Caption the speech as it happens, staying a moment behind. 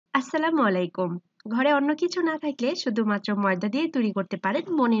আসসালামু আলাইকুম। ঘরে অন্য কিছু না থাকলে শুধুমাত্র ময়দা দিয়ে তৈরি করতে পারেন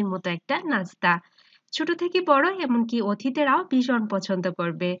মনের মতো একটা নাস্তা। ছোট থেকে বড় এমনকি অতিথিরাও ভীষণ পছন্দ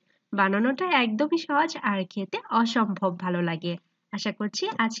করবে। বানানোটা একদমই সহজ আর খেতে অসম্ভব ভালো লাগে। আশা করছি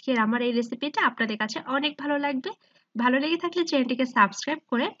আজকের আমার এই রেসিপিটা আপনাদের কাছে অনেক ভালো লাগবে। ভালো লেগে থাকলে চ্যানেলটিকে সাবস্ক্রাইব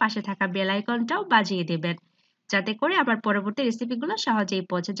করে পাশে থাকা বেল আইকনটাও বাজিয়ে দেবেন, যাতে করে আমার পরবর্তী রেসিপিগুলো সহজেই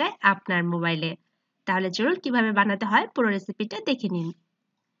পৌঁছে যায় আপনার মোবাইলে। তাহলে চলুন কিভাবে বানাতে হয় পুরো রেসিপিটা দেখে নিন।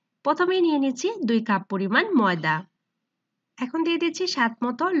 প্রথমেই নিয়ে নিচ্ছি 2 কাপ পরিমাণ ময়দা। এখন দিয়ে দিচ্ছি স্বাদ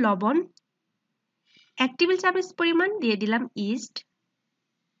মতো লবণ। 1 টেবিল চামচ পরিমাণ দিয়ে দিলাম ইস্ট।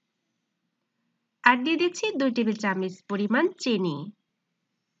 আর দিয়ে দিচ্ছি 2 টেবিল চামচ পরিমাণ চিনি।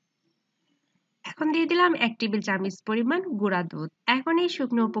 এখন দিয়ে দিলাম 1 টেবিল চামচ পরিমাণ গুঁড়া দুধ। এখন এই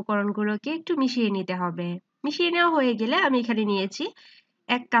শুকনো উপকরণগুলোকে একটু মিশিয়ে নিতে হবে। মিশিয়ে নেওয়া হয়ে গেলে আমি এখানে নিয়েছি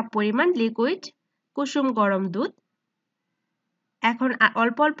 1 কাপ পরিমাণ লিকুইড কুসুম গরম দুধ। এখন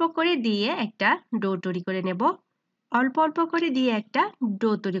অল্প অল্প করে দিয়ে একটা ডো তৈরি করে নেব। অল্প অল্প করে দিয়ে একটা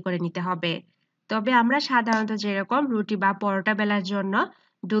ডো তৈরি করে নিতে হবে। তবে আমরা সাধারণত যেরকম রুটি বা পরোটা বেলার জন্য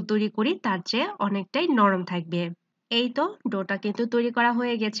ডো তৈরি করি তার চেয়ে অনেকটাই নরম থাকবে। এই তো ডোটা কিন্তু তৈরি করা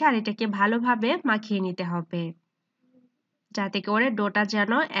হয়ে গেছে, আর এটাকে ভালোভাবে মাখিয়ে নিতে হবে যাতে করে ডোটা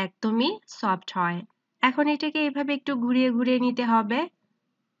যেন একদমই সফট হয়। এখন এটাকে এইভাবে একটু ঘুরিয়ে ঘুরিয়ে নিতে হবে।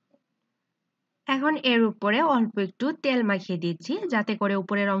 এখন এর উপরে অল্প একটু তেল মাখিয়ে দিচ্ছি যাতে করে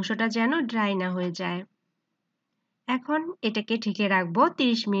উপরের অংশটা যেন ড্রাই না হয়ে যায়। এখন এটাকে ঢেকে রাখবো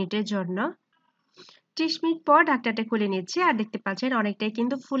 30 মিনিটের জন্য। 30 মিনিট পর ঢাকনাটা খুলে নিচ্ছি, আর দেখতে পাচ্ছেন অনেকটাই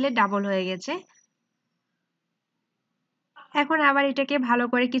কিন্তু ফুলে ডাবল হয়ে গেছে। এখন আবার এটাকে ভালো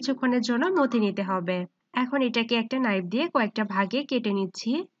করে কিছুক্ষণের জন্য মথে নিতে হবে। এখন এটাকে একটা নাইফ দিয়ে কয়েকটা ভাগে কেটে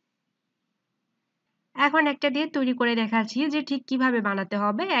নিচ্ছি। এখন একটা দিয়ে তৈরি করে দেখাচ্ছি যে ঠিক কিভাবে বানাতে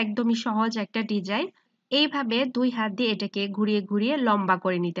হবে। একদমই সহজ একটা ডিজাইন। এইভাবে 2 হাত দিয়ে এটাকে ঘুরিয়ে ঘুরিয়ে লম্বা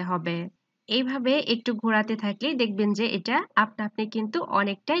করে নিতে হবে। এইভাবে একটু ঘোরাতে থাকলেই দেখবেন যে এটা আপনা আপনি কিন্তু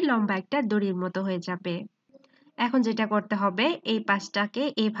অনেকটাই লম্বা একটা দড়ির মতো হয়ে যাবে। এখন যেটা করতে হবে, এই পাশটাকে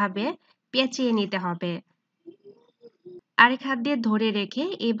এভাবে পেঁচিয়ে নিতে হবে। আরেক হাত দিয়ে ধরে রেখে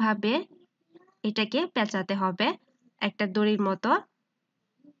এভাবে এটাকে পেঁচাতে হবে একটা দড়ির মতো।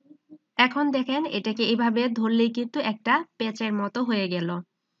 এখন দেখেন এটাকে এভাবে ধরলেই কিন্তু একটা পেঁচের মতো হয়ে গেল।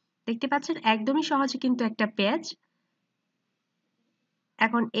 দেখতে পাচ্ছেন একদমই সহজে কিন্তু একটা পেঁচ।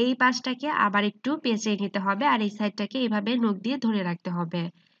 এখন এই পাশটাকে আবার একটু পেঁচিয়ে নিতে হবে, আর এই সাইডটাকে এভাবে নখ দিয়ে ধরে রাখতে হবে।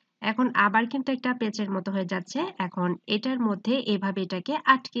 এখন আবার কিন্তু একটা পেঁচের মতো হয়ে যাচ্ছে। এখন এটার মধ্যে এভাবে এটাকে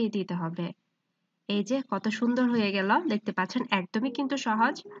আটকে দিতে হবে। এই যে কত সুন্দর হয়ে গেল, দেখতে পাচ্ছেন একদমই কিন্তু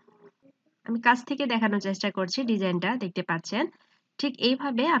সহজ। আমি কাছ থেকে দেখানোর চেষ্টা করছি, ডিজাইনটা দেখতে পাচ্ছেন। ঠিক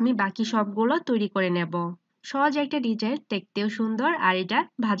এইভাবে আমি বাকি সবগুলো তৈরি করে নেব। সহজ একটা ডিজাইন, দেখতেও সুন্দর, আর এটা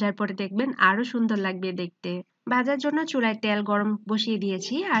ভাজার পরে দেখবেন আরো সুন্দর লাগবে দেখতে। ভাজার জন্য চুলায় তেল গরম বসিয়ে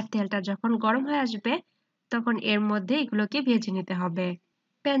দিয়েছি, আর তেলটা যখন গরম হয়ে আসবে তখন এর মধ্যে এগুলোকে ভেজে নিতে হবে।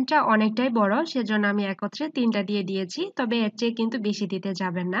 প্যানটা অনেকটাই বড়, সেজন্য আমি একত্রে 3টা দিয়ে দিয়েছি, তবে এর চেয়ে কিন্তু বেশি দিতে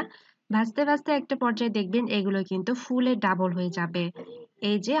যাবেন না। ভাজতে ভাজতে একটা পর্যায়ে দেখবেন এগুলো কিন্তু ফুলে ডাবল হয়ে যাবে।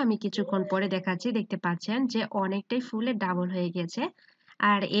 এই যে আমি কিছুক্ষণ পরে দেখাচ্ছি, দেখতে পাচ্ছেন যে অনেকটাই ফুলে ডাবল হয়ে গেছে।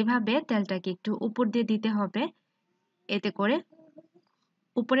 আর এভাবে তেলটাকে একটু উপর দিয়ে দিতে হবে, এতে করে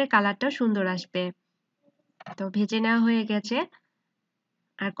উপরের কালারটা সুন্দর আসবে। তো ভেজে নেওয়া হয়ে গেছে,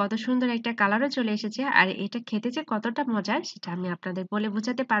 আর কত সুন্দর একটা কালারও চলে এসেছে। আর এটা খেতে যে কতটা মজার সেটা আমি আপনাদের বলে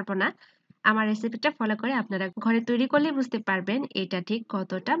বোঝাতে পারবো না। আমার রেসিপিটা ফলো করে আপনারা ঘরে তৈরি করলে বুঝতে পারবেন এটা ঠিক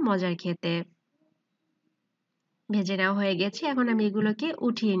কতটা মজার খেতে। ভেজে নেওয়া হয়ে গেছে, এখন আমি এগুলোকে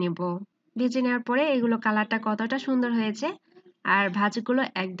উঠিয়ে নেব। ভেজে নেওয়ার পরে এগুলো কালারটা কতটা সুন্দর হয়েছে, আর ভাজগুলো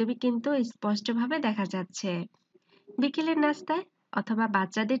একদমই কিন্তু স্পষ্টভাবে দেখা যাচ্ছে। বিকেলের নাস্তায় অথবা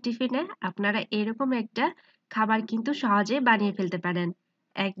বাচ্চাদের টিফিনে আপনারা এরকম একটা খাবার কিন্তু সহজে বানিয়ে ফেলতে পারেন,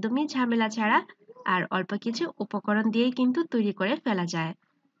 একদমই ঝামেলা ছাড়া। আর অল্প কিছু উপকরণ দিয়েই কিন্তু তৈরি করে ফেলা যায়।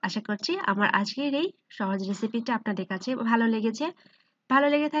 আশা করছি আমার আজকের এই সহজ রেসিপিটা আপনাদের কাছে ভালো লেগেছে। ভালো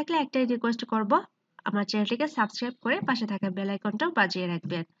লেগে থাকলে একটাই রিকোয়েস্ট করব, আমার চ্যানেলটিকে সাবস্ক্রাইব করে পাশে থাকা বেল আইকনটাও বাজিয়ে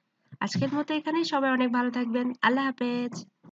রাখবেন। আজকের মতো এখানেই, সবাই অনেক ভালো থাকবেন। আল্লাহ হাফেজ।